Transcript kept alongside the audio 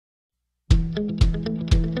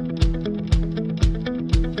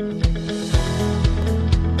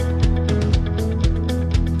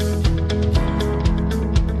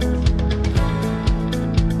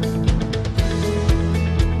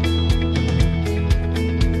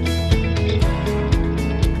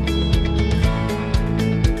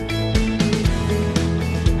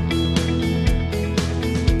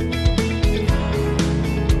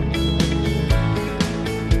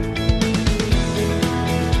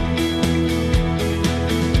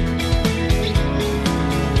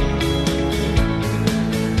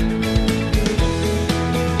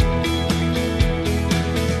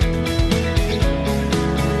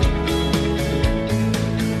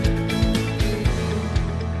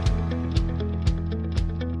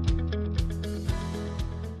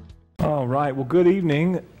right, well, good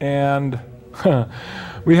evening, and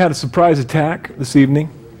we had a surprise attack this evening.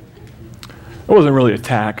 It wasn't really an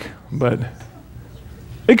attack, but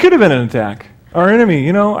it could have been an attack. Our enemy,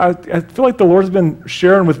 I feel like the Lord's been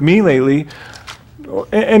sharing with me lately,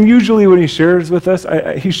 and usually when he shares with us,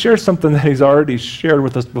 he shares something that he's already shared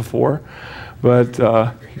with us before, but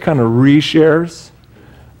he kind of reshares,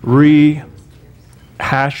 rehashes,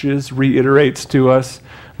 reiterates to us.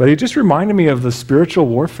 But he just reminded me of the spiritual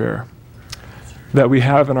warfare that we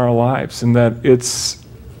have in our lives, and that it's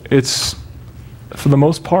for the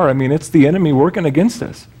most part, it's the enemy working against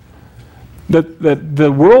us. That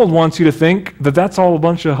the world wants you to think that that's all a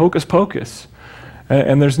bunch of hocus pocus,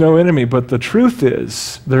 and there's no enemy. But the truth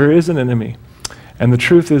is, there is an enemy, and the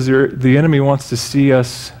truth is, the enemy wants to see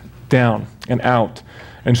us down and out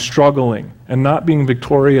and struggling and not being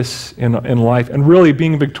victorious in life. And really,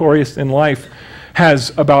 being victorious in life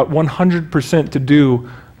has about 100% to do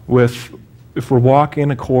with if we're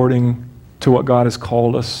walking according to what God has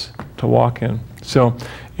called us to walk in. So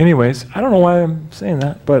anyways, I don't know why I'm saying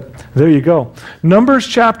that, but there you go. Numbers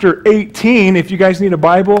chapter 18, if you guys need a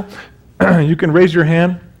Bible, you can raise your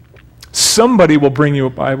hand. Somebody will bring you a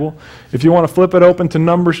Bible. If you want to flip it open to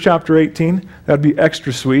Numbers chapter 18, that'd be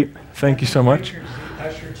extra sweet. Thank you so much.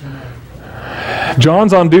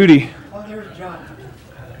 John's on duty. Oh, there's John.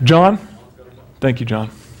 John? Thank you, John.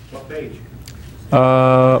 What page?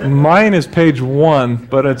 Mine is page 1,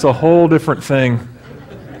 but it's a whole different thing.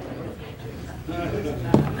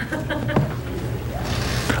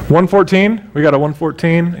 114? We got a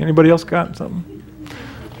 114. Anybody else got something?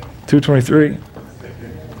 223.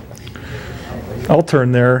 I'll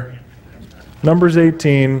turn there. Numbers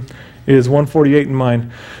 18 is 148 in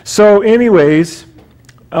mine. So anyways,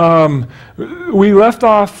 we left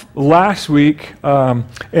off last week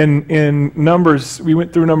in Numbers. We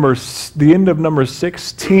went through the end of number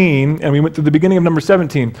 16, and we went through the beginning of number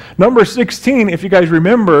 17. Number 16, if you guys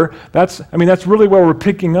remember, that's really where we're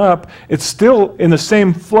picking up. It's still in the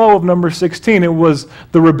same flow of number 16. It was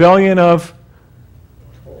the rebellion of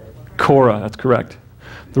Korah. That's correct.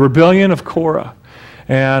 The rebellion of Korah.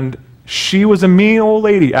 And she was a mean old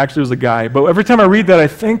lady. Actually, it was a guy. But every time I read that, I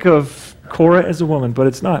think of Korah as a woman, but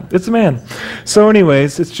it's not. It's a man. So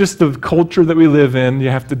anyways, it's just the culture that we live in. You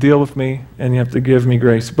have to deal with me, and you have to give me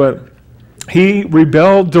grace. But he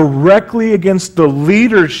rebelled directly against the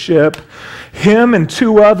leadership. Him and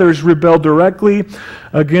 2 others rebelled directly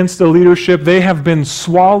against the leadership. They have been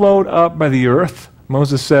swallowed up by the earth.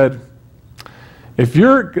 Moses said, if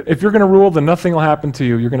you're going to rule, then nothing will happen to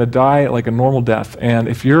you. You're going to die like a normal death. And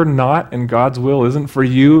if you're not, and God's will isn't for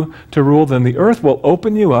you to rule, then the earth will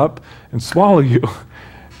open you up and swallow you.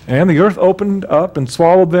 And the earth opened up and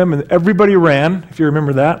swallowed them, and everybody ran, if you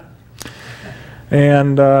remember that.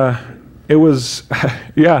 And it was,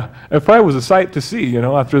 yeah, it probably was a sight to see,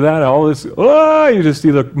 after that, all this, you just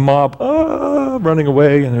see the mob, running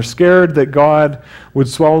away, and they're scared that God would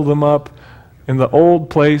swallow them up in the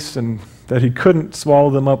old place, and that he couldn't swallow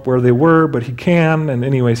them up where they were, but he can. And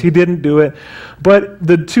anyways, he didn't do it. But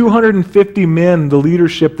the 250 men, the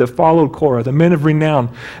leadership that followed Korah, the men of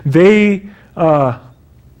renown, they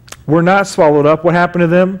were not swallowed up. What happened to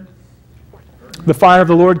them? The fire of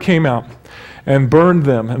the Lord came out and burned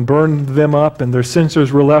them up, and their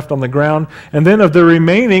censers were left on the ground. And then of the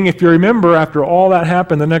remaining, if you remember, after all that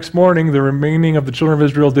happened, the next morning, the remaining of the children of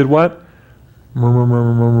Israel did what?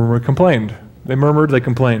 Complained. They murmured, they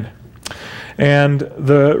complained. And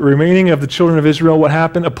the remaining of the children of Israel, what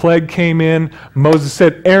happened? A plague came in. Moses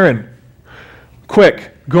said, Aaron,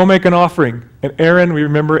 quick, go make an offering. And Aaron, we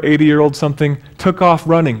remember, 80-year-old something, took off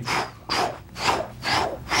running.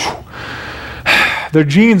 Their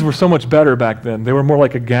jeans were so much better back then. They were more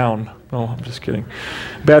like a gown. Oh, I'm just kidding.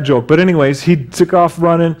 Bad joke. But anyways, he took off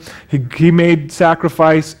running. He made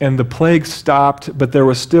sacrifice, and the plague stopped, but there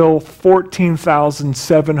was still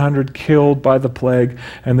 14,700 killed by the plague.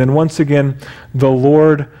 And then once again, the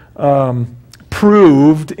Lord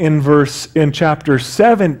proved in chapter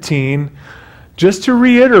 17, just to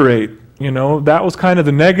reiterate, that was kind of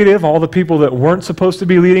the negative. All the people that weren't supposed to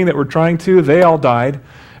be leading, that were trying to, they all died.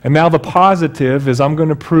 And now the positive is, I'm going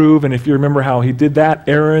to prove, and if you remember how he did that,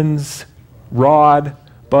 Aaron's rod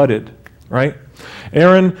budded, right?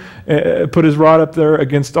 Aaron put his rod up there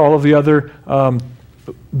against all of the other,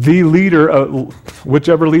 the leader,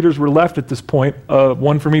 whichever leaders were left at this point,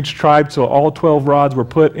 one from each tribe, so all 12 rods were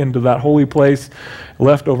put into that holy place,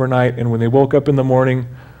 left overnight, and when they woke up in the morning,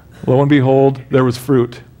 lo and behold, there was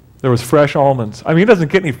fruit. There was fresh almonds. It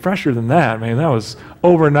doesn't get any fresher than that, man. That was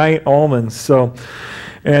overnight almonds. So,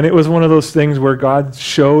 and it was one of those things where God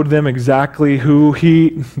showed them exactly who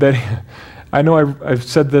I know I've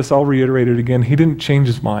said this, I'll reiterate it again. He didn't change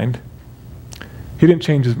his mind. He didn't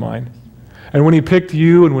change his mind. And when he picked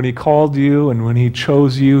you and when he called you and when he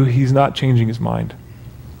chose you, he's not changing his mind.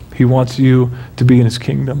 He wants you to be in his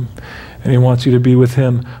kingdom, and he wants you to be with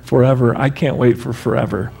him forever. I can't wait for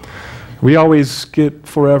forever. We always get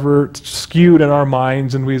forever skewed in our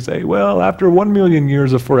minds, and we say, well, after 1 million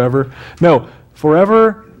years of forever. No,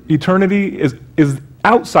 forever, eternity is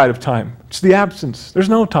outside of time. It's the absence. There's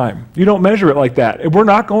no time. You don't measure it like that. We're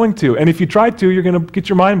not going to. And if you try to, you're going to get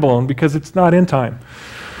your mind blown because it's not in time.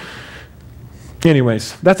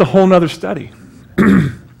 Anyways, that's a whole nother study.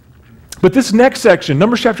 But this next section,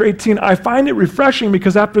 Numbers chapter 18, I find it refreshing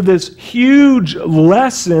because after this huge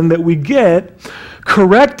lesson that we get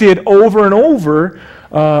corrected over and over,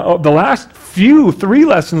 the last 3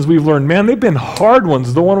 lessons we've learned, man, they've been hard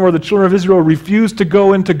ones. The one where the children of Israel refused to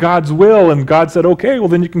go into God's will, and God said, okay, well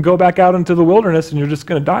then you can go back out into the wilderness and you're just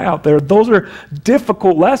going to die out there. Those are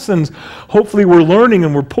difficult lessons. Hopefully we're learning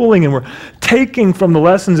and we're pulling and we're taking from the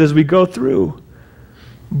lessons as we go through.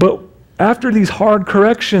 But after these hard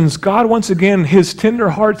corrections, God once again, his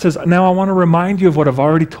tender heart says, now I want to remind you of what I've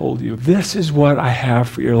already told you. This is what I have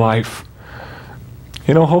for your life.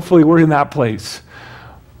 You know, hopefully we're in that place.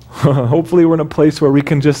 Hopefully we're in a place where we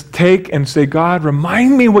can just take and say, God,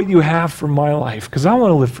 remind me what you have for my life, because I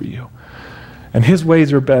want to live for you. And his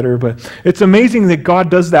ways are better. But it's amazing that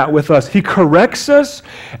God does that with us. He corrects us,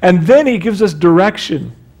 and then he gives us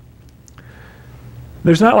direction.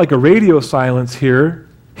 There's not like a radio silence here.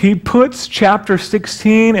 He puts chapter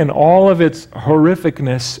 16 and all of its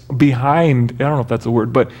horrificness behind, I don't know if that's a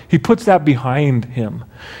word, but he puts that behind him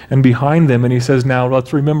and behind them, and he says, now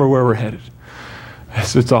let's remember where we're headed.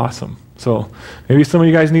 It's awesome. So maybe some of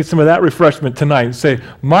you guys need some of that refreshment tonight. Say,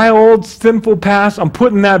 my old sinful past, I'm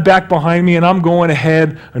putting that back behind me, and I'm going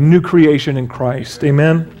ahead, a new creation in Christ.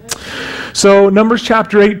 Amen? So Numbers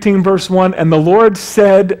chapter 18, verse 1, and the Lord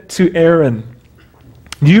said to Aaron,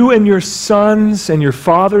 you and your sons and your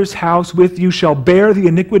father's house with you shall bear the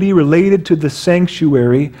iniquity related to the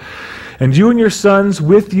sanctuary, and you and your sons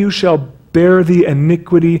with you shall bear the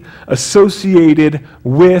iniquity associated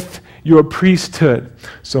with your priesthood.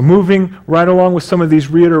 So moving right along with some of these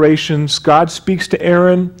reiterations, God speaks to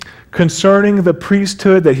Aaron concerning the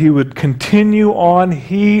priesthood, that he would continue on,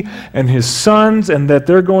 he and his sons, and that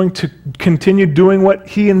they're going to continue doing what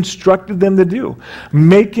he instructed them to do,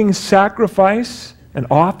 making sacrifice and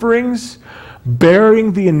offerings,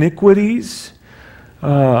 bearing the iniquities,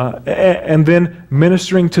 and then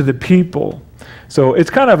ministering to the people. So it's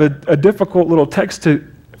kind of a difficult little text to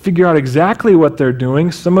figure out exactly what they're doing.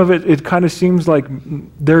 Some of it kind of seems like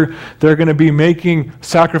they're going to be making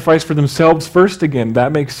sacrifice for themselves first again.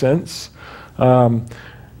 That makes sense. And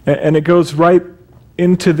it goes right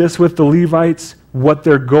into this with the Levites, what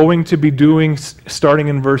they're going to be doing starting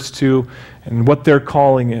in verse 2 and what their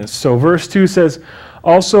calling is. So verse 2 says,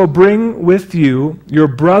 also bring with you your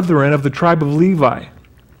brethren of the tribe of Levi,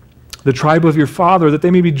 the tribe of your father, that they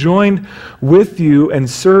may be joined with you and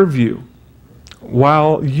serve you,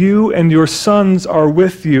 while you and your sons are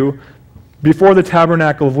with you before the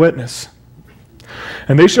tabernacle of witness.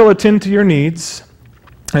 And they shall attend to your needs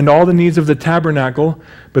and all the needs of the tabernacle,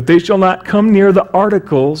 but they shall not come near the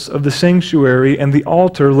articles of the sanctuary and the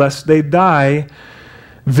altar, lest they die,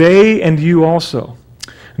 they and you also.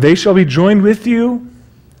 They shall be joined with you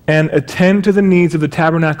and attend to the needs of the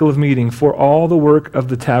tabernacle of meeting for all the work of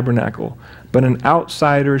the tabernacle, but an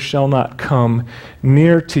outsider shall not come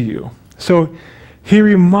near to you. So he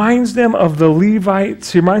reminds them of the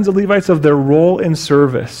Levites. He reminds the Levites of their role in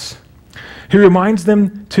service. He reminds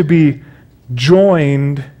them to be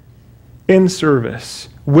joined in service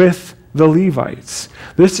with the Levites.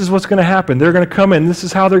 This is what's going to happen. They're going to come in. This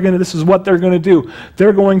is how they're going to, this is what they're going to do.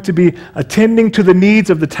 They're going to be attending to the needs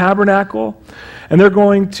of the tabernacle, and they're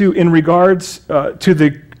going to, in regards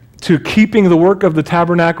to keeping the work of the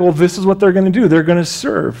tabernacle, this is what they're going to do. They're going to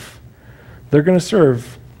serve. They're going to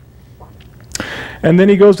serve. And then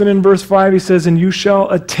he goes in verse 5, he says, and you shall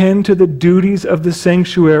attend to the duties of the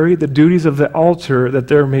sanctuary, the duties of the altar, that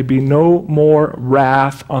there may be no more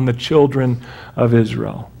wrath on the children of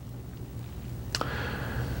Israel.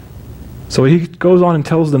 So he goes on and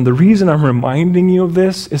tells them, the reason I'm reminding you of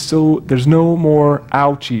this is so there's no more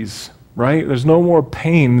ouchies, right? There's no more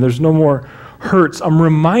pain. There's no more hurts. I'm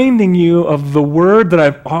reminding you of the word that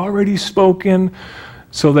I've already spoken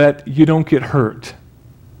so that you don't get hurt.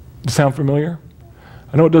 Does it sound familiar?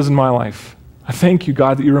 I know it does in my life. I thank you,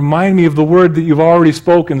 God, that you remind me of the word that you've already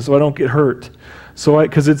spoken so I don't get hurt.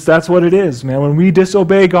 Because that's what it is, man. When we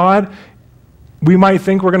disobey God, we might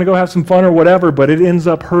think we're going to go have some fun or whatever, but it ends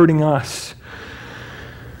up hurting us.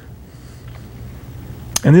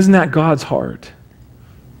 And isn't that God's heart?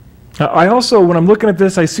 I also, when I'm looking at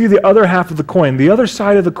this, I see the other half of the coin, the other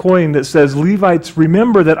side of the coin that says, Levites,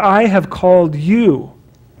 remember that I have called you.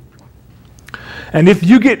 And if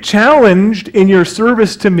you get challenged in your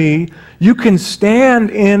service to me, you can stand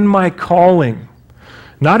in my calling.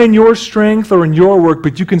 Not in your strength or in your work,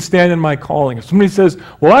 but you can stand in my calling. If somebody says,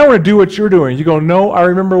 well, I want to do what you're doing, you go, no, I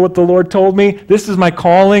remember what the Lord told me. This is my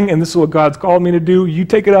calling, and this is what God's called me to do. You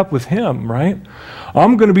take it up with him, right?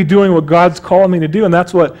 I'm going to be doing what God's called me to do, and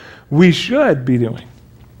that's what we should be doing.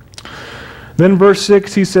 Then verse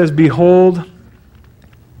 6, he says, behold,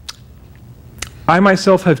 I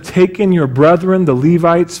myself have taken your brethren, the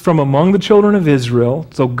Levites, from among the children of Israel.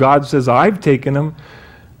 So God says, I've taken them,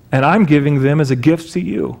 and I'm giving them as a gift to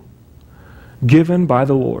you, given by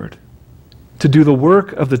the Lord, to do the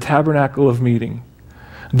work of the tabernacle of meeting.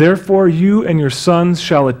 Therefore you and your sons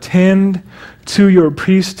shall attend to your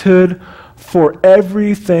priesthood for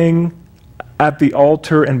everything at the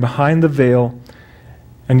altar and behind the veil,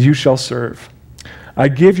 and you shall serve. I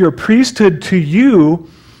give your priesthood to you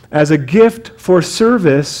as a gift for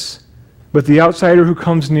service, but the outsider who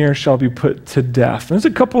comes near shall be put to death. There's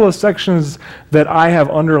a couple of sections that I have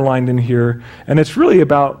underlined in here, and it's really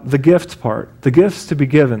about the gift part, the gifts to be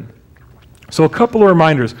given. So a couple of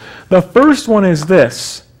reminders. The first one is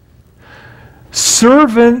this: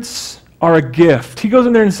 servants are a gift. He goes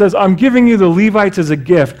in there and says, I'm giving you the Levites as a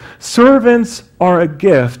gift. Servants are a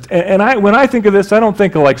gift. And when I think of this, I don't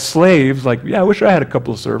think of like slaves, like, yeah, I wish I had a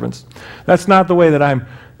couple of servants. That's not the way that I'm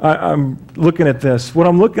looking at this. What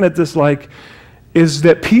I'm looking at this like is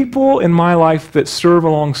that people in my life that serve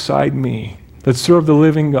alongside me, that serve the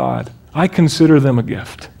living God, I consider them a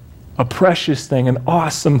gift. A precious thing, an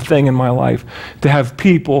awesome thing in my life to have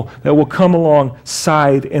people that will come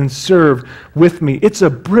alongside and serve with me. It's a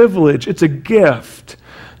privilege, it's a gift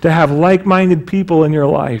to have like-minded people in your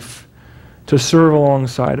life to serve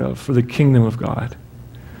alongside of for the kingdom of God.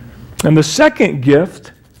 And the second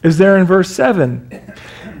gift is there in verse 7.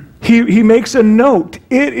 He makes a note.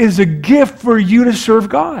 It is a gift for you to serve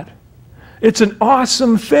God. It's an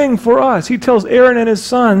awesome thing for us. He tells Aaron and his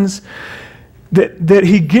sons that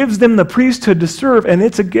he gives them the priesthood to serve, and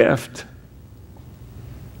it's a gift.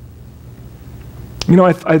 You know,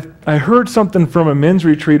 I heard something from a men's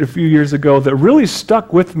retreat a few years ago that really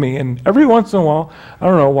stuck with me, and every once in a while, I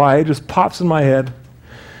don't know why, it just pops in my head.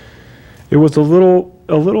 It was a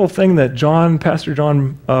little thing that Pastor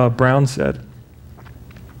John Brown said.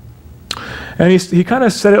 And he kind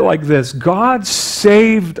of said it like this: God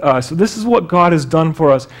saved us. This is what God has done for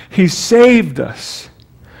us. He saved us.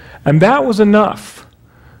 And that was enough.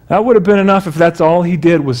 That would have been enough if that's all he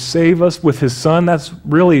did was save us with his son. That's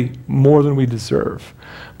really more than we deserve.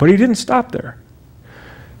 But he didn't stop there.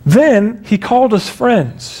 Then he called us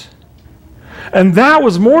friends. And that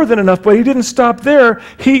was more than enough, but he didn't stop there.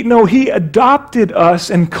 He adopted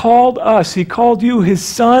us and called us. He called you his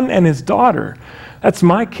son and his daughter. That's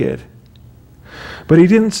my kid. But he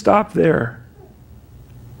didn't stop there.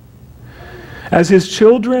 As his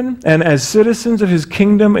children and as citizens of his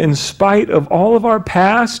kingdom, in spite of all of our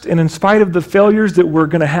past and in spite of the failures that we're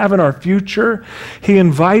going to have in our future, he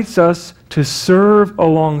invites us to serve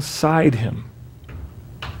alongside him.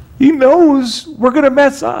 He knows we're going to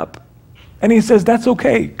mess up. And he says, that's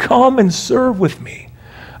okay. Come and serve with me.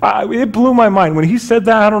 It blew my mind. When he said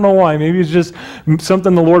that, I don't know why. Maybe it's just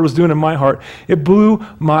something the Lord was doing in my heart. It blew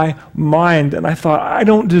my mind. And I thought, I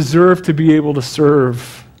don't deserve to be able to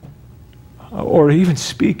serve or even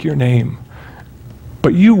speak your name.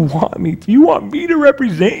 But you want me to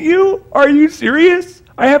represent you? Are you serious?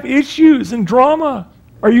 I have issues and drama.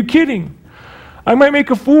 Are you kidding? I might make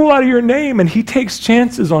a fool out of your name. And he takes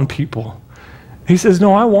chances on people. He says,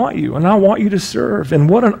 no, I want you, and I want you to serve. And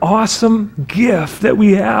what an awesome gift that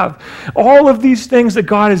we have. All of these things that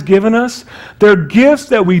God has given us, they're gifts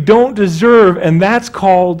that we don't deserve, and that's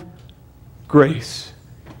called grace.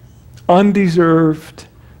 Undeserved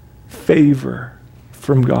favor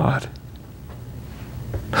from God.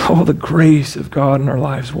 Oh, the grace of God in our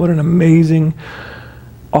lives. What an amazing,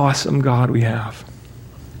 awesome God we have.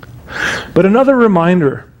 But another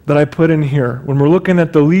reminder that I put in here, when we're looking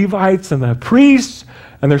at the Levites and the priests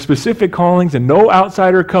and their specific callings, and no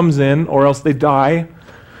outsider comes in or else they die.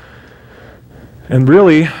 And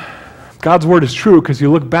really, God's word is true, because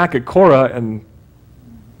you look back at Korah and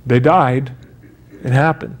they died. It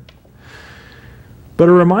happened. But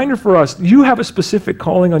a reminder for us, you have a specific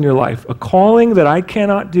calling on your life, a calling that I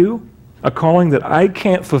cannot do, a calling that I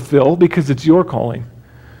can't fulfill because it's your calling.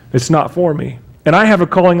 It's not for me. And I have a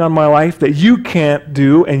calling on my life that you can't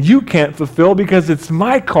do and you can't fulfill because it's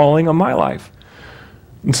my calling on my life.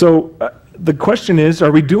 And so the question is,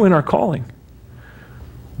 are we doing our calling?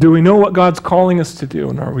 Do we know what God's calling us to do,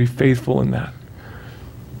 and are we faithful in that?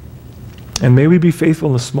 And may we be faithful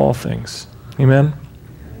in the small things. Amen?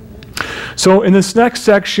 So in this next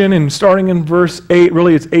section, and starting in verse 8,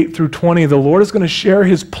 really it's 8 through 20, the Lord is going to share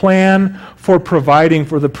his plan for providing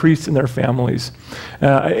for the priests and their families.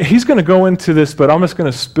 He's going to go into this, but I'm just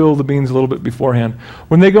going to spill the beans a little bit beforehand.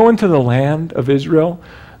 When they go into the land of Israel,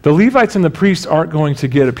 the Levites and the priests aren't going to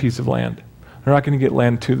get a piece of land. They're not going to get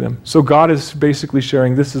land to them. So God is basically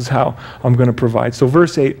sharing, this is how I'm going to provide. So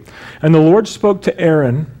verse 8, and the Lord spoke to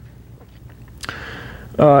Aaron,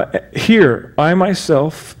 here, I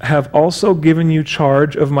myself have also given you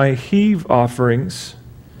charge of my heave offerings.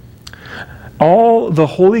 All the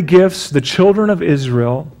holy gifts, the children of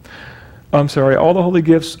Israel, all the holy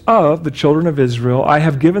gifts of the children of Israel, I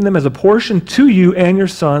have given them as a portion to you and your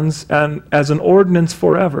sons, and as an ordinance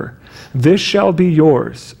forever. This shall be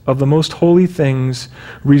yours of the most holy things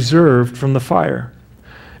reserved from the fire.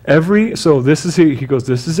 So this is it. He goes,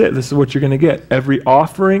 this is it. This is what you're going to get. Every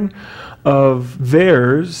offering of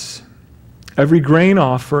theirs, every grain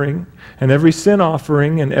offering, and every sin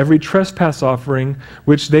offering, and every trespass offering,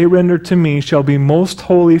 which they render to me, shall be most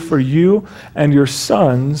holy for you and your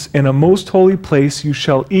sons. In a most holy place you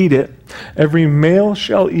shall eat it. Every male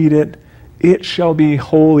shall eat it. It shall be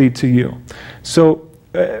holy to you. So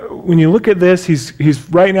when you look at this, he's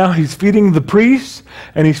right now he's feeding the priests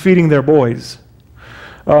and he's feeding their boys.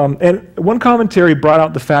 And one commentary brought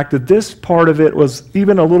out the fact that this part of it was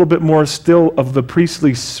even a little bit more still of the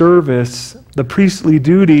priestly service, the priestly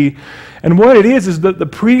duty. And what it is that the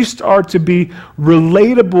priests are to be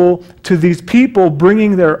relatable to these people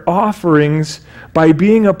bringing their offerings by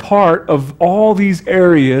being a part of all these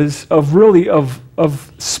areas of really of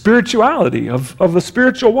spirituality, of a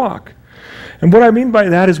spiritual walk. And what I mean by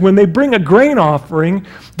that is when they bring a grain offering,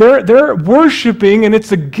 they're worshiping, and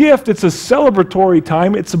it's a gift, it's a celebratory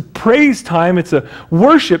time, it's a praise time, it's a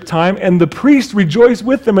worship time, and the priests rejoice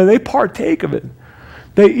with them and they partake of it.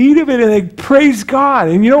 They eat of it and they praise God.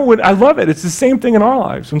 And you know what? I love it. It's the same thing in our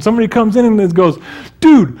lives. When somebody comes in and goes,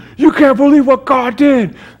 dude, you can't believe what God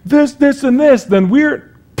did. This, and this. Then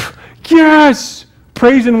we're, yes,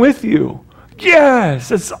 praising with you.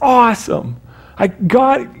 Yes, it's awesome.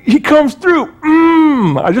 God, he comes through.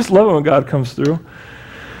 I just love it when God comes through.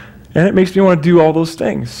 And it makes me want to do all those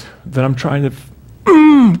things that I'm trying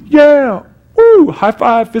to, yeah, high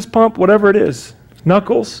five, fist pump, whatever it is,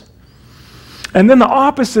 knuckles. And then the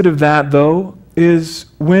opposite of that, though, is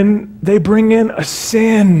when they bring in a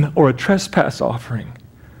sin or a trespass offering.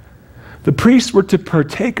 The priests were to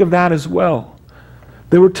partake of that as well.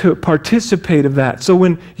 They were to participate of that. So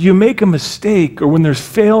when you make a mistake or when there's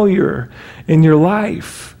failure in your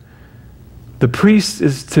life, the priest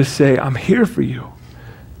is to say, I'm here for you,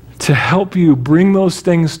 to help you bring those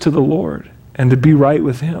things to the Lord and to be right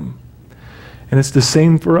with him. And it's the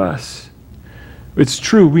same for us. It's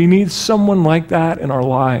true, we need someone like that in our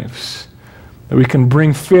lives that we can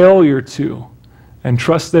bring failure to and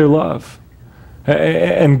trust their love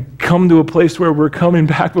and come to a place where we're coming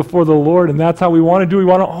back before the Lord, and that's how we want to do. We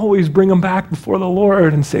want to always bring them back before the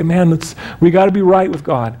Lord and say, man, we got to be right with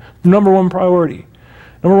God. Number one priority.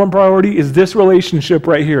 Number one priority is this relationship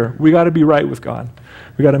right here. We got to be right with God.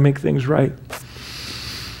 We got to make things right.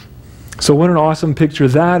 So what an awesome picture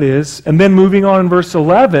that is. And then moving on in verse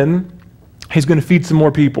 11, he's going to feed some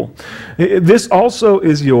more people. This also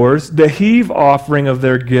is yours, the heave offering of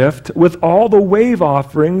their gift, with all the wave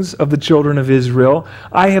offerings of the children of Israel.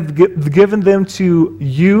 I have given them to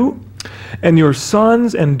you and your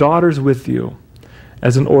sons and daughters with you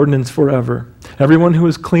as an ordinance forever. Everyone who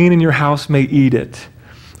is clean in your house may eat it.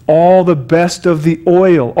 All the best of the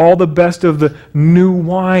oil, all the best of the new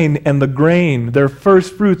wine and the grain, their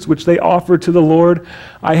first fruits which they offer to the Lord,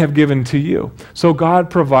 I have given to you. So God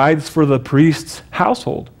provides for the priest's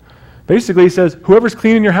household. Basically, he says, whoever's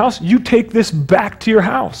clean in your house, you take this back to your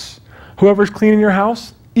house. Whoever's clean in your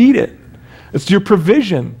house, eat it. It's your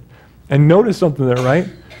provision. And notice something there, right?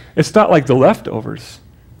 It's not like the leftovers.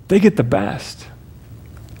 They get the best.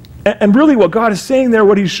 And really what God is saying there,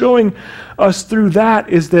 what he's showing us through that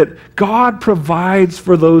is that God provides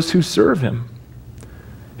for those who serve him.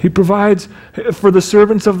 He provides for the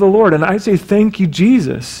servants of the Lord. And I say, thank you,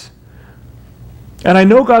 Jesus. And I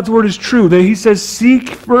know God's word is true, that he says, seek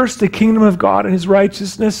first the kingdom of God and his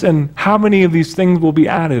righteousness, and how many of these things will be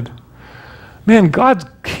added? Man,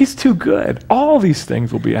 he's too good. All these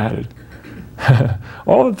things will be added.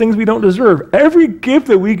 All the things we don't deserve. Every gift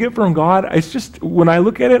that we get from God, it's just, when I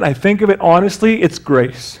look at it and I think of it honestly, it's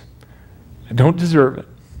grace. I don't deserve it.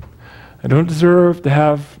 I don't deserve to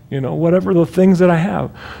have, whatever the things that I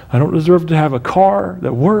have. I don't deserve to have a car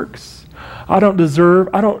that works. I don't,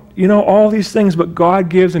 all these things, but God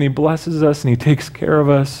gives and he blesses us and he takes care of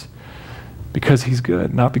us because he's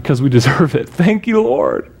good, not because we deserve it. Thank you,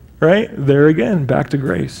 Lord. Right? There again, back to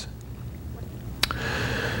grace.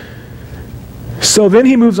 So then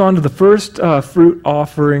he moves on to the first fruit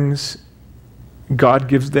offerings. God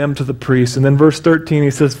gives them to the priests. And then verse 13,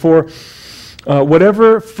 he says, for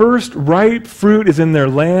whatever first ripe fruit is in their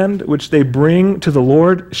land, which they bring to the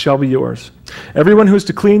Lord, shall be yours. Everyone who is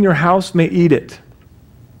to clean your house may eat it.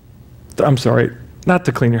 I'm sorry, not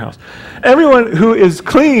to clean your house. Everyone who is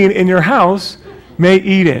clean in your house may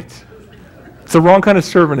eat it. It's the wrong kind of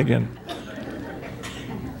servant again.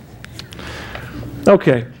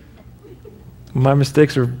 Okay. My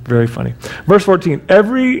mistakes are very funny. Verse 14,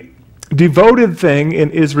 every devoted thing in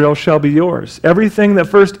Israel shall be yours. Everything that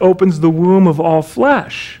first opens the womb of all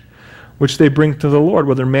flesh, which they bring to the Lord,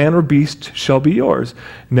 whether man or beast, shall be yours.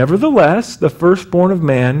 Nevertheless, the firstborn of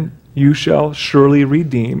man you shall surely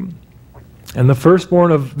redeem, and the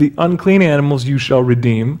firstborn of the unclean animals you shall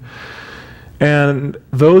redeem, and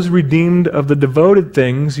those redeemed of the devoted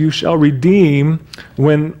things you shall redeem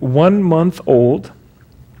when 1 month old,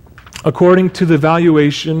 according to the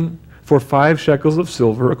valuation for 5 shekels of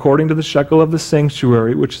silver, according to the shekel of the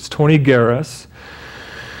sanctuary, which is 20 gerahs.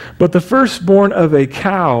 But the firstborn of a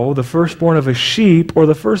cow, the firstborn of a sheep, or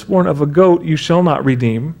the firstborn of a goat you shall not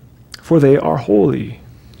redeem, for they are holy.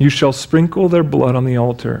 You shall sprinkle their blood on the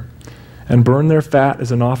altar, and burn their fat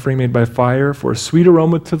as an offering made by fire for a sweet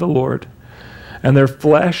aroma to the Lord. And their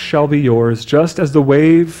flesh shall be yours, just as the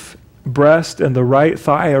wave breast and the right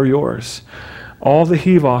thigh are yours. All the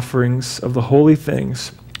heave offerings of the holy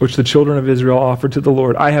things which the children of Israel offered to the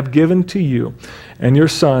Lord, I have given to you and your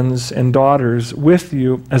sons and daughters with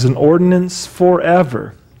you as an ordinance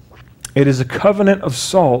forever. It is a covenant of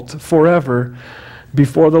salt forever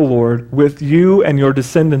before the Lord, with you and your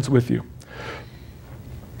descendants with you.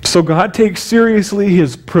 So God takes seriously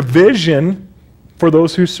his provision for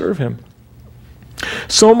those who serve him.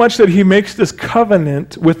 So much that he makes this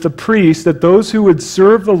covenant with the priests that those who would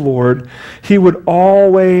serve the Lord, he would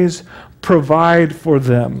always provide for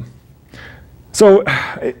them. So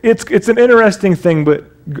it's an interesting thing, but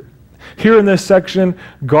here in this section,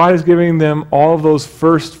 God is giving them all of those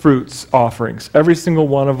first fruits offerings, every single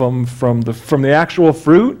one of them, from the actual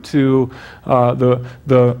fruit to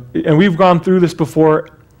and we've gone through this before.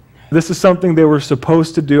 This is something they were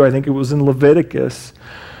supposed to do. I think it was in Leviticus.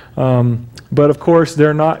 But of course,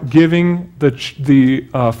 they're not giving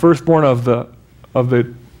the firstborn of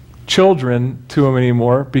the children to him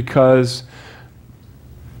anymore, because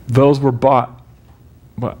those were bought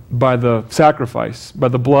by the sacrifice, by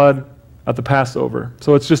the blood at the Passover.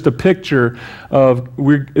 So it's just a picture of,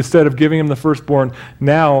 instead of giving him the firstborn,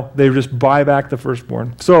 now they just buy back the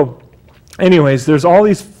firstborn. So anyways, there's all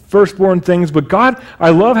these firstborn things, but God, I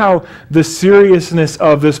love how the seriousness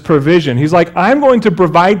of this provision. He's like, I'm going to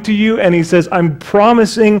provide to you, and he says, I'm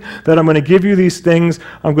promising that I'm going to give you these things.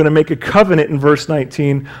 I'm going to make a covenant in verse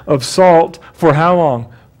 19 of salt for how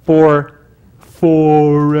long? For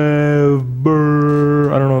forever.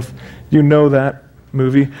 I don't know if you know that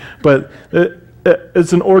movie, but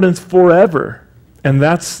it's an ordinance forever, and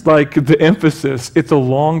that's like the emphasis. It's a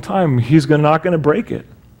long time. He's not going to break it.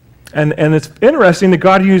 And it's interesting that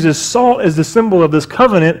God uses salt as the symbol of this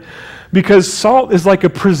covenant, because salt is like a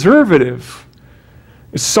preservative.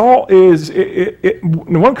 Salt is,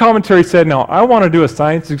 one commentary said, now I want to do a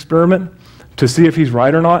science experiment to see if he's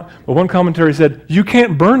right or not, but one commentary said, you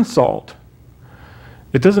can't burn salt.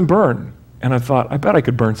 It doesn't burn. And I thought, I bet I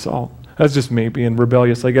could burn salt. That's just me being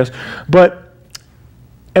rebellious, I guess.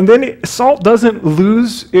 And then salt doesn't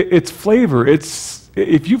lose its flavor.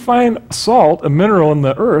 If you find salt, a mineral in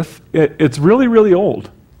the earth, it's really, really old,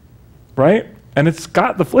 right? And it's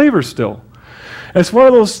got the flavor still. And it's one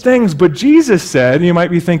of those things, but Jesus said, you might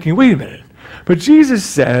be thinking, wait a minute, but Jesus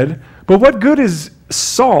said, but what good is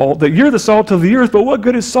salt, that you're the salt of the earth, but what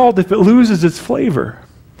good is salt if it loses its flavor?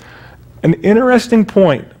 An interesting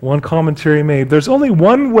point one commentary made. There's only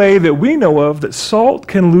one way that we know of that salt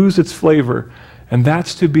can lose its flavor, and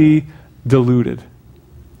that's to be diluted.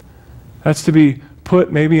 That's to be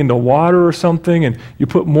put maybe into water or something, and you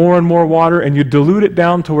put more and more water, and you dilute it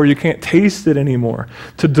down to where you can't taste it anymore.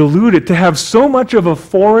 To dilute it, to have so much of a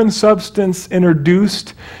foreign substance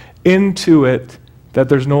introduced into it that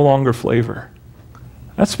there's no longer flavor.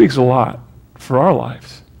 That speaks a lot for our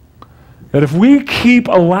lives. That if we keep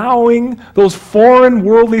allowing those foreign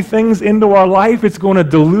worldly things into our life, it's going to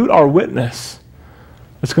dilute our witness.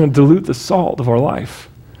 It's going to dilute the salt of our life.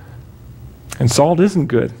 And salt isn't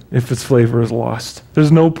good if its flavor is lost.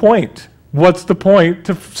 There's no point. What's the point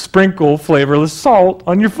to sprinkle flavorless salt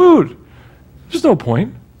on your food? There's no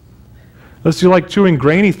point. Unless you like chewing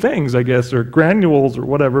grainy things, I guess, or granules or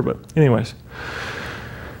whatever. But anyways.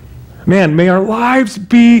 Man, may our lives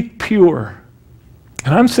be pure.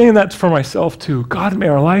 And I'm saying that for myself too. God, may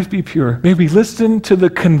our lives be pure. May we listen to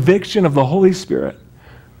the conviction of the Holy Spirit.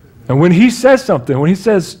 And when he says something, when he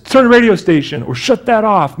says, turn the radio station or shut that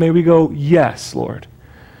off, may we go, yes, Lord.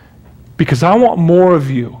 Because I want more of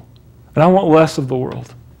you, and I want less of the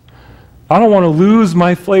world. I don't want to lose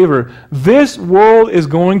my flavor. This world is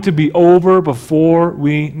going to be over before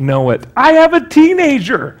we know it. I have a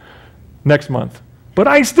teenager next month, but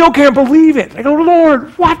I still can't believe it. I go,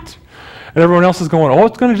 Lord, what? And everyone else is going, oh,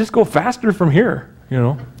 it's going to just go faster from here, you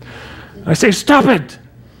know. I say, stop it.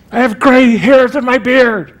 I have gray hairs in my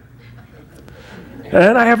beard.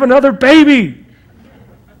 And I have another baby,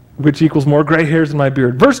 which equals more gray hairs in my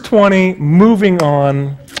beard. Verse 20, moving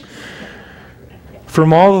on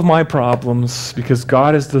from all of my problems, because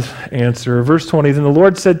God is the answer. Verse 20, then the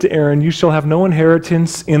Lord said to Aaron, you shall have no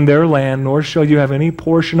inheritance in their land, nor shall you have any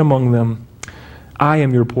portion among them. I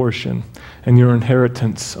am your portion and your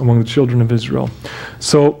inheritance among the children of Israel.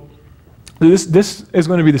 So this is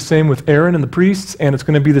going to be the same with Aaron and the priests, and it's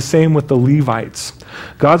going to be the same with the Levites.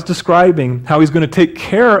 God's describing how he's going to take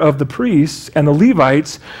care of the priests and the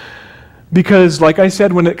Levites because, like I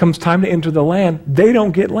said, when it comes time to enter the land, they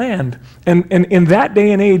don't get land. And in that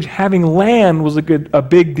day and age, having land was a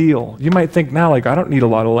big deal. You might think now, like, I don't need a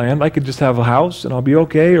lot of land. I could just have a house and I'll be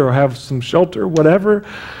okay, or have some shelter, whatever.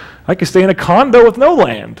 I could stay in a condo with no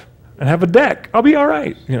land and have a deck. I'll be all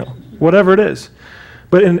right, you know, whatever it is.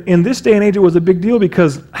 But in this day and age, it was a big deal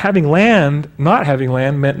because having land, not having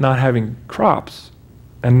land, meant not having crops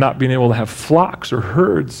and not being able to have flocks or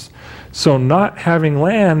herds. So not having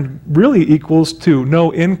land really equals to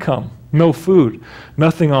no income, no food,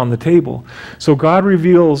 nothing on the table. So God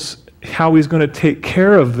reveals how he's going to take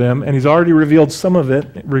care of them, and he's already revealed some of it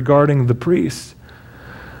regarding the priests.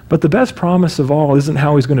 But the best promise of all isn't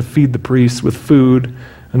how he's going to feed the priests with food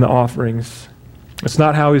and the offerings. It's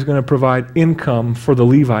not how he's going to provide income for the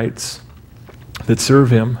Levites that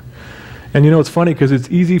serve him. And you know, it's funny because it's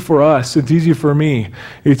easy for us, it's easy for me,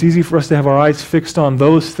 it's easy for us to have our eyes fixed on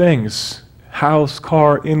those things. House,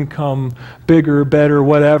 car, income, bigger, better,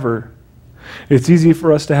 whatever. It's easy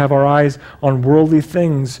for us to have our eyes on worldly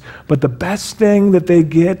things, but the best thing that they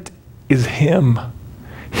get is him.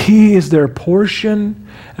 He is their portion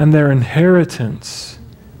and their inheritance.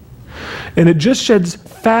 And it just sheds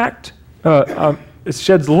it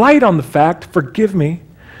sheds light on the fact, forgive me,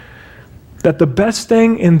 that the best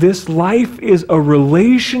thing in this life is a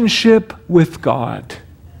relationship with God.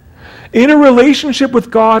 In a relationship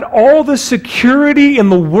with God, all the security in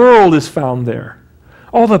the world is found there.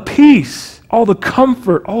 All the peace, all the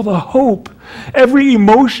comfort, all the hope, every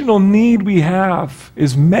emotional need we have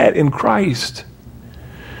is met in Christ.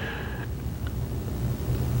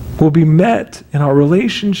 Will be met in our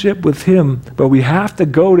relationship with him, but we have to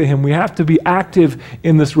go to him. We have to be active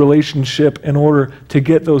in this relationship in order to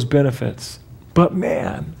get those benefits. But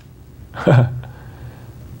man,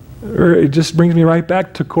 it just brings me right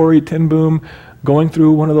back to Corrie ten Boom going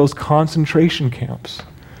through one of those concentration camps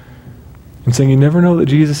and saying, you never know that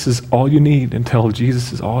Jesus is all you need until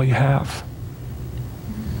Jesus is all you have.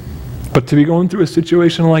 But to be going through a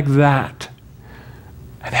situation like that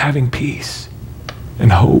and having peace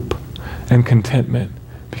and hope and contentment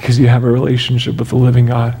because you have a relationship with the living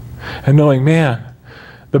God, and knowing, man,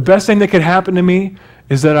 the best thing that could happen to me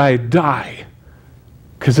is that I die,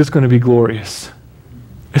 because it's going to be glorious.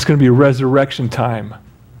 It's going to be a resurrection time.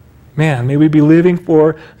 Man, may we be living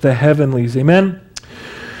for the heavenlies. Amen?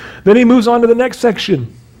 Then he moves on to the next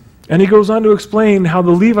section, and he goes on to explain how the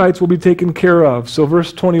Levites will be taken care of. So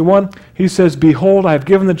verse 21, he says, behold, I have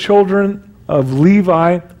given the children of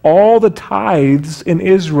Levi all the tithes in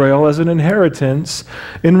Israel as an inheritance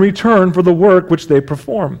in return for the work which they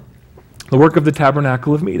perform, the work of the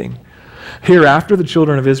tabernacle of meeting. Hereafter the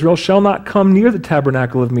children of Israel shall not come near the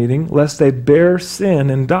tabernacle of meeting, lest they bear sin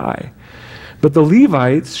and die. But the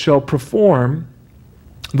Levites shall perform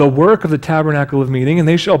the work of the tabernacle of meeting, and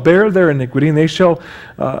they shall bear their iniquity, and they shall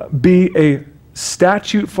be a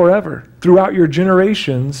statute forever throughout your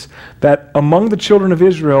generations, that among the children of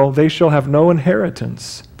Israel they shall have no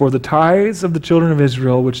inheritance. For the tithes of the children of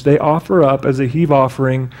Israel, which they offer up as a heave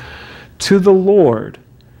offering to the Lord,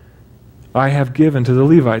 I have given to the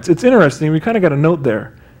Levites. It's interesting, we kind of got a note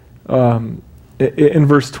there in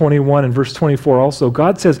verse 21 and verse 24 also.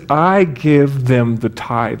 God says, I give them the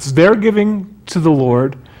tithes. They're giving to the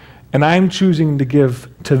Lord, and I'm choosing to give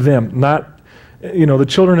to them. Not the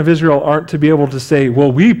children of Israel aren't to be able to say,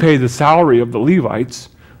 well, we pay the salary of the Levites,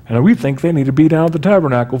 and we think they need to be down at the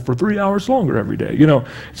tabernacle for 3 hours longer every day.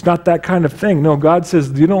 It's not that kind of thing. No, God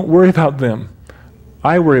says, you don't worry about them.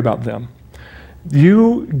 I worry about them.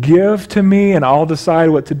 You give to me, and I'll decide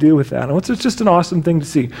what to do with that. And it's just an awesome thing to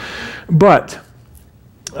see. But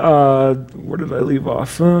where did I leave off?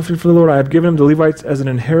 For the Lord, I have given them the Levites as an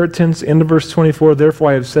inheritance. Into verse 24, therefore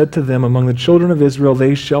I have said to them, among the children of Israel,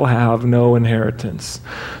 they shall have no inheritance.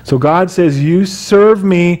 So God says, you serve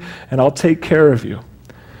me, and I'll take care of you.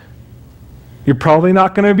 You're probably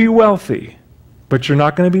not going to be wealthy, but you're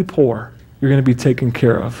not going to be poor. You're going to be taken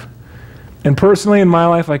care of. And personally, in my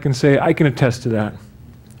life, I can say, I can attest to that.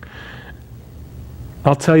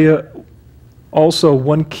 I'll tell you, also,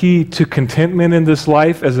 one key to contentment in this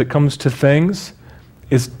life as it comes to things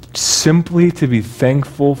is simply to be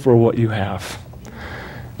thankful for what you have.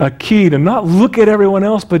 A key to not look at everyone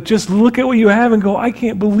else, but just look at what you have and go, I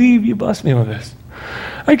can't believe you blessed me with this.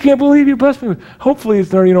 I can't believe you blessed me with. Hopefully,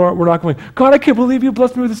 it's not, we're not going, God, I can't believe you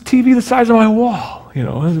blessed me with this TV the size of my wall.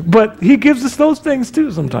 But He gives us those things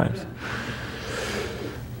too sometimes.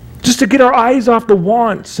 Just to get our eyes off the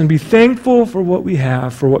wants and be thankful for what we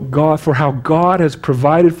have, for how God has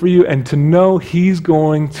provided for you, and to know He's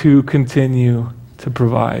going to continue to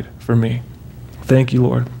provide for me. Thank you,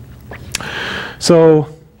 Lord.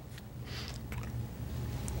 So,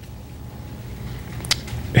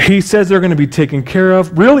 He says they're going to be taken care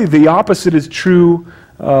of. Really, the opposite is true.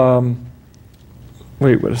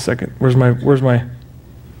 Wait a second. Where's my...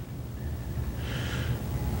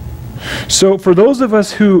 So for those of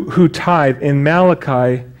us who tithe in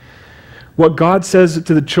Malachi, what God says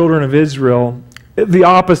to the children of Israel, the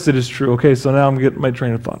opposite is true. Okay, so now I'm getting my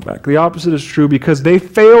train of thought back. The opposite is true because they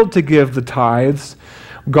failed to give the tithes.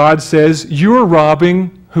 God says, you're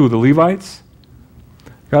robbing who? The Levites?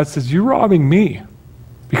 God says, you're robbing me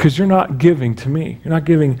because you're not giving to me. You're not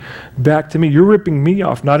giving back to me. You're ripping me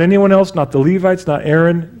off. Not anyone else, not the Levites, not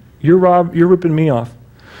Aaron. You're ripping me off.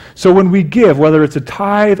 So when we give, whether it's a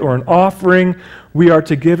tithe or an offering, we are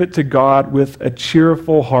to give it to God with a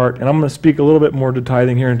cheerful heart. And I'm going to speak a little bit more to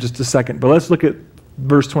tithing here in just a second. But let's look at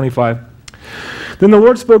verse 25. Then the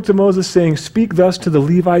Lord spoke to Moses, saying, speak thus to the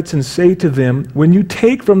Levites and say to them, when you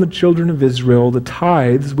take from the children of Israel the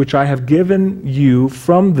tithes which I have given you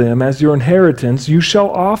from them as your inheritance, you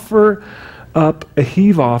shall offer up a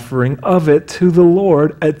heave offering of it to the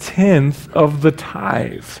Lord, 1/10 of the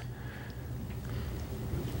tithe.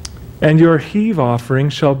 And your heave offering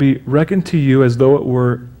shall be reckoned to you as though it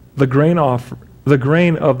were the grain of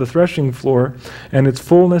the threshing floor and its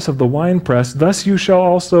fullness of the winepress. Thus you shall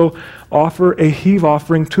also offer a heave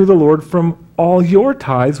offering to the Lord from all your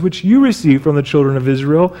tithes which you receive from the children of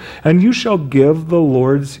Israel, and you shall give the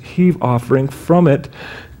Lord's heave offering from it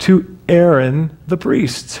to Aaron the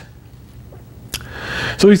priest.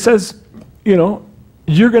 So he says, you're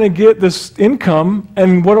going to get this income,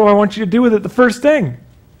 and what do I want you to do with it? The first thing,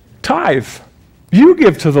 tithe. You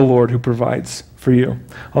give to the Lord who provides for you.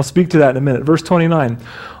 I'll speak to that in a minute. Verse 29.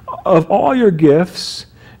 Of all your gifts,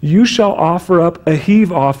 you shall offer up a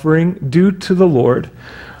heave offering due to the Lord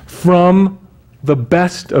from the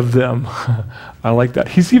best of them. I like that.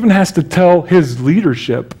 He even has to tell his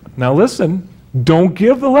leadership, now listen, don't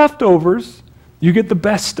give the leftovers. You get the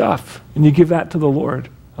best stuff, and you give that to the Lord.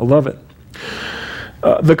 I love it.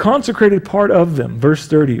 The consecrated part of them, verse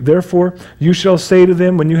 30, therefore you shall say to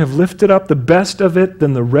them, when you have lifted up the best of it,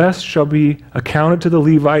 then the rest shall be accounted to the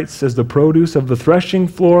Levites as the produce of the threshing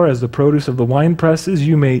floor, as the produce of the wine presses.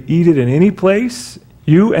 You may eat it in any place,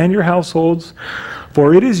 you and your households,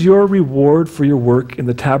 for it is your reward for your work in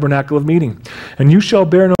the tabernacle of meeting. And you shall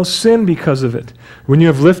bear no sin because of it, when you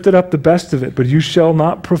have lifted up the best of it, but you shall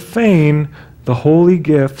not profane the holy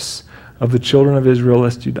gifts of the children of Israel,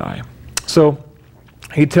 lest you die. So,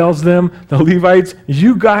 he tells them, the Levites,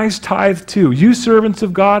 you guys tithe too. You servants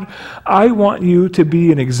of God, I want you to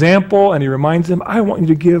be an example. And he reminds them, I want you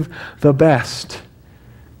to give the best.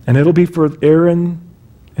 And it'll be for Aaron,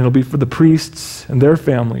 and it'll be for the priests and their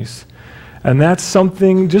families. And that's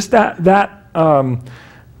something, just that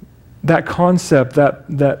concept,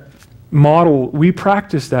 that model, we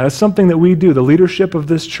practice that. It's something that we do. The leadership of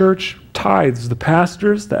this church tithes. The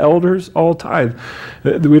pastors, the elders, all tithe.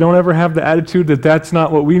 We don't ever have the attitude that that's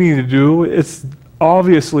not what we need to do. It's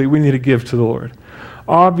obviously we need to give to the Lord.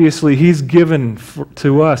 Obviously, He's given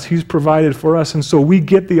to us. He's provided for us. And so we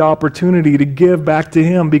get the opportunity to give back to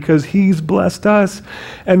Him because He's blessed us.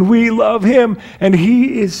 And we love Him. And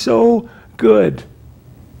He is so good.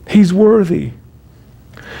 He's worthy.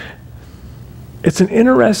 It's an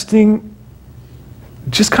interesting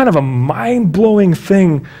just kind of a mind-blowing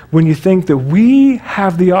thing when you think that we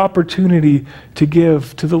have the opportunity to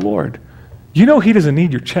give to the Lord. You know He doesn't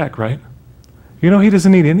need your check, right? You know He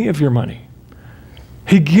doesn't need any of your money.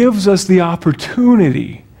 He gives us the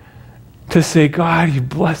opportunity to say, God, you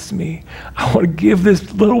blessed me. I want to give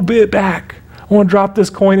this little bit back. I want to drop this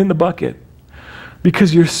coin in the bucket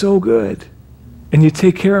because you're so good and you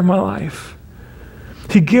take care of my life.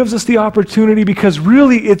 He gives us the opportunity because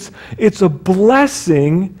really it's a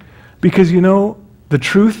blessing, because you know the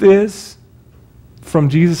truth is, from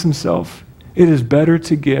Jesus Himself, it is better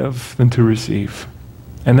to give than to receive.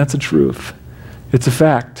 And that's a truth. It's a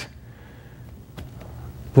fact.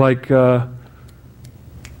 Like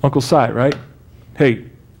Uncle Si, right? Hey,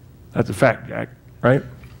 that's a fact, Jack, right?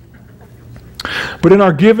 But in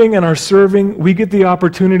our giving and our serving, we get the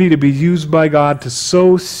opportunity to be used by God to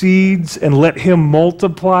sow seeds and let Him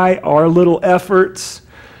multiply our little efforts.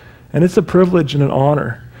 And it's a privilege and an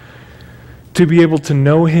honor to be able to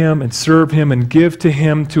know Him and serve Him and give to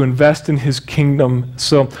Him, to invest in His kingdom.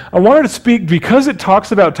 So I wanted to speak, because it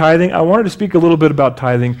talks about tithing, I wanted to speak a little bit about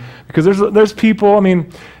tithing, because there's people, I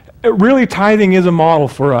mean, really tithing is a model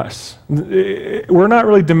for us. We're not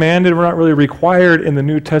really demanded, we're not really required in the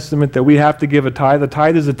New Testament that we have to give a tithe. The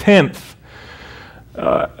tithe is a tenth.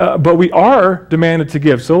 But we are demanded to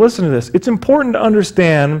give. So listen to this. It's important to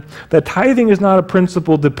understand that tithing is not a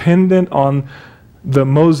principle dependent on the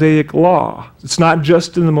Mosaic law. It's not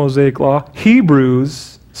just in the Mosaic law.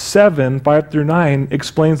 Hebrews 7, 5 through 9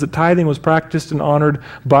 explains that tithing was practiced and honored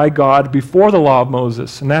by God before the law of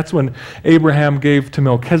Moses. And that's when Abraham gave to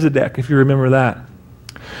Melchizedek, if you remember that.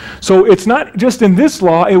 So it's not just in this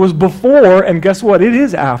law, it was before, and guess what? It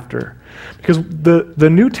is after. Because the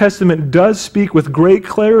New Testament does speak with great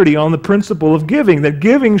clarity on the principle of giving, that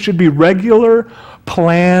giving should be regular,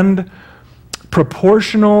 planned,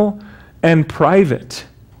 proportional, and private.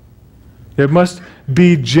 It must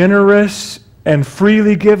be generous and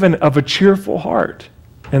freely given of a cheerful heart.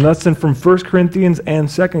 And that's from 1 Corinthians and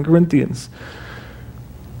 2 Corinthians.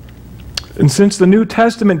 And since the New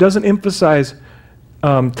Testament doesn't emphasize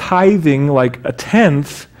tithing like a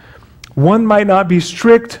tenth, one might not be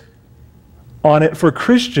strict on it for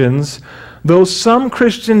Christians, though some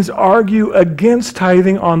Christians argue against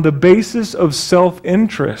tithing on the basis of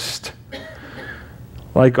self-interest.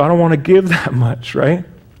 Like, I don't want to give that much, right?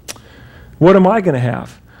 What am I going to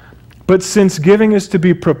have? But since giving is to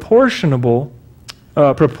be proportional,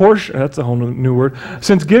 that's a whole new word.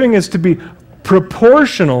 Since giving is to be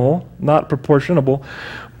proportional, not proportionable,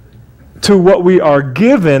 to what we are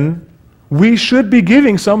given, we should be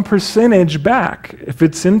giving some percentage back if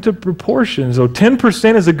it's into proportion. So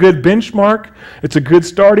 10% is a good benchmark. It's a good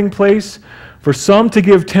starting place. For some to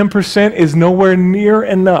give 10% is nowhere near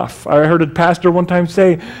enough. I heard a pastor one time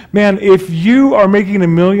say, man, if you are making $1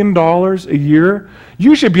 million a year,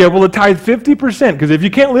 you should be able to tithe 50%, because if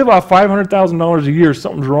you can't live off $500,000 a year,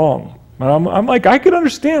 something's wrong. I'm like, I can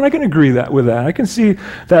understand, I can agree with that. I can see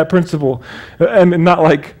that principle. And not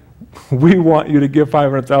like, we want you to give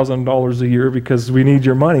 $500,000 a year because we need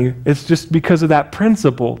your money. It's just because of that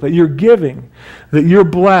principle that you're giving, that you're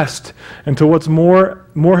blessed, and to what's more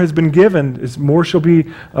has been given, is more shall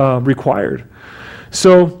be required.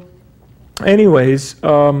 So, anyways,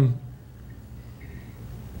 and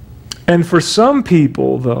for some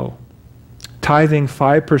people, though, tithing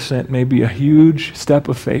 5% may be a huge step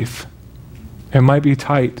of faith. It might be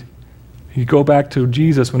tight. You go back to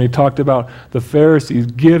Jesus when He talked about the Pharisees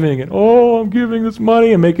giving, and I'm giving this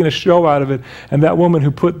money and making a show out of it. And that woman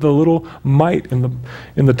who put the little mite in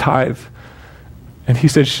the tithe, and He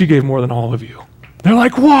said she gave more than all of you. They're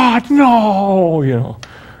like, what? No,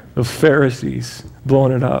 the Pharisees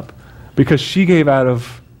blowing it up because she gave out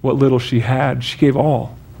of what little she had. She gave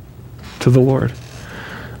all to the Lord.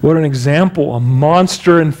 What an example! A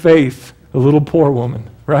monster in faith, a little poor woman,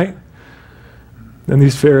 right? And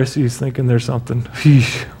these Pharisees thinking there's something.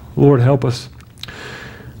 Lord, help us.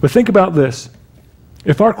 But think about this.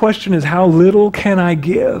 If our question is, how little can I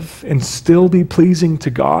give and still be pleasing to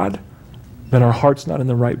God, then our heart's not in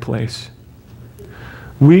the right place.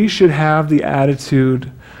 We should have the attitude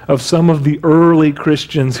of some of the early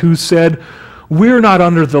Christians who said, we're not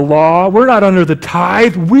under the law, we're not under the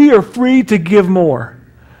tithe, we are free to give more.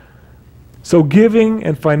 So giving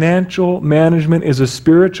and financial management is a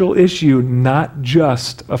spiritual issue, not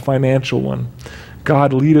just a financial one.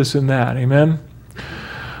 God lead us in that, amen?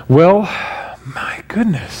 Well, my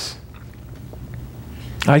goodness.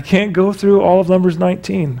 I can't go through all of Numbers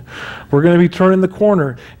 19. We're going to be turning the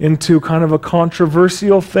corner into kind of a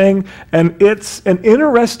controversial thing, and it's an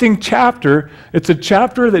interesting chapter. It's a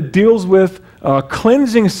chapter that deals with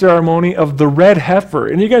cleansing ceremony of the red heifer.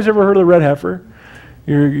 And you guys ever heard of the red heifer?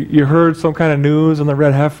 You heard some kind of news on the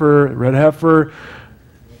red heifer, red heifer.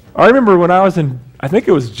 I remember when I was in, I think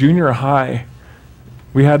it was junior high,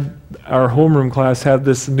 we had, our homeroom class had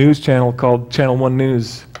this news channel called Channel 1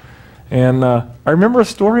 News. And I remember a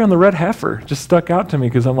story on the red heifer just stuck out to me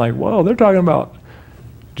because I'm like, whoa, they're talking about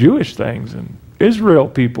Jewish things and Israel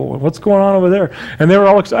people and what's going on over there. And they were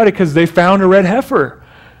all excited because they found a red heifer.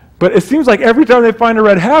 But it seems like every time they find a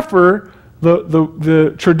red heifer,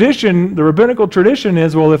 the tradition, the rabbinical tradition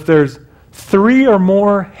is, well, if there's 3 or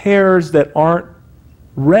more hairs that aren't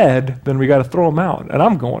red, then we got to throw them out. And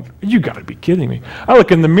I'm going, you got to be kidding me. I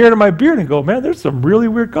look in the mirror to my beard and go, man, there's some really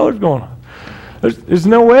weird colors going on. There's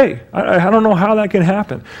no way. I don't know how that can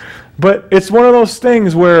happen. But it's one of those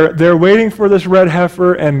things where they're waiting for this red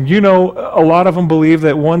heifer, and you know, a lot of them believe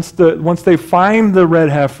that once they find the red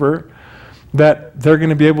heifer, that they're going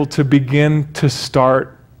to be able to begin to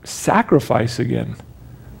start sacrifice again.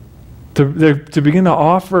 To begin to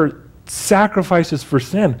offer sacrifices for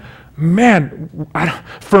sin. Man,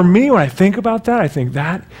 for me, when I think about that, I think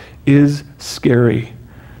that is scary.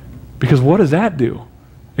 Because what does that do?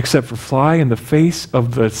 Except for fly in the face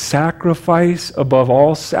of the sacrifice above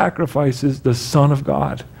all sacrifices, the Son of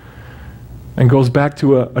God. And goes back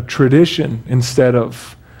to a tradition instead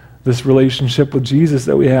of this relationship with Jesus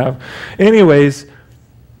that we have. Anyways,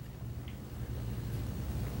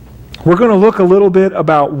 we're going to look a little bit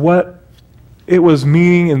about what it was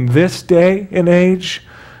meaning in this day and age,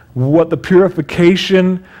 what the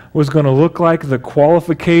purification was going to look like, the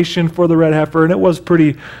qualification for the red heifer, and it was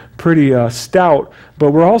pretty stout.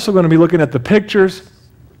 But we're also going to be looking at the pictures,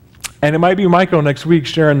 and it might be Michael next week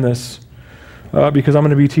sharing this because I'm going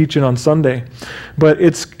to be teaching on Sunday. But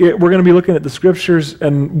we're going to be looking at the scriptures,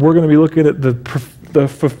 and we're going to be looking at the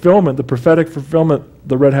fulfillment, the prophetic fulfillment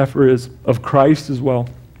the red heifer is of Christ as well.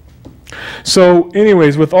 So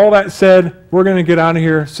anyways, with all that said, we're going to get out of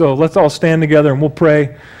here. So let's all stand together and we'll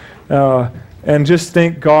pray. And just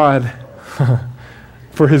thank God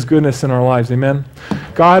for his goodness in our lives. Amen.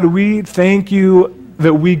 God, we thank you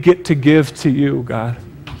that we get to give to you, God.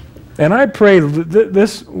 And I pray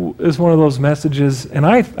this is one of those messages, and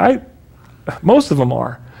most of them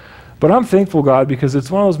are, but I'm thankful, God, because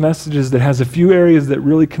it's one of those messages that has a few areas that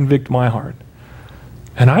really convict my heart.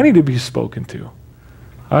 And I need to be spoken to.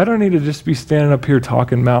 I don't need to just be standing up here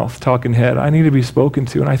talking mouth, talking head. I need to be spoken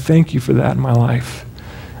to, and I thank you for that in my life.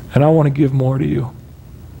 And I want to give more to you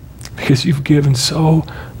because you've given so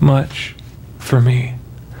much for me.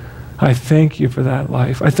 I thank you for that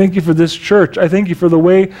life. I thank you for this church. I thank you for the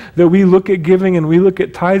way that we look at giving and we look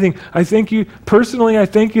at tithing. I thank you, personally, I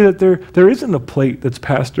thank you that there isn't a plate that's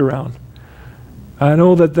passed around. I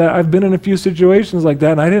know that I've been in a few situations like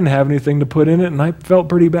that and I didn't have anything to put in it and I felt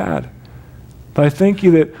pretty bad. But I thank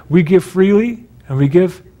you that we give freely and we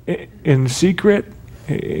give in secret.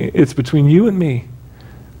 It's between you and me.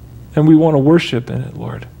 And we want to worship in it,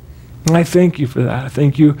 Lord. And I thank you for that. I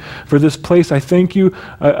thank you for this place. I thank you,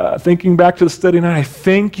 thinking back to the study night, I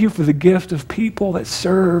thank you for the gift of people that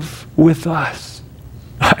serve with us.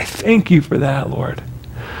 I thank you for that, Lord.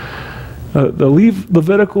 The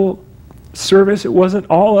Levitical service, it wasn't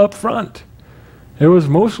all up front. It was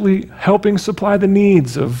mostly helping supply the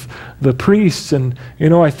needs of the priests. And,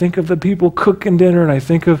 I think of the people cooking dinner, and I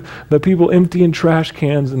think of the people emptying trash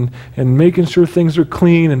cans and making sure things are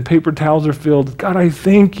clean and paper towels are filled. God, I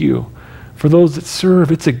thank you for those that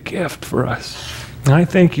serve. It's a gift for us. And I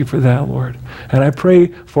thank you for that, Lord. And I pray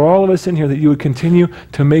for all of us in here that you would continue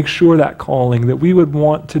to make sure that calling, that we would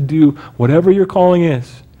want to do whatever your calling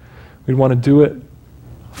is. We'd want to do it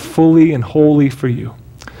fully and wholly for you.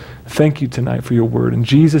 Thank you tonight for your word. In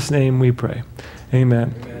Jesus' name we pray.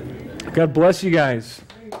 Amen. Amen. God bless you guys.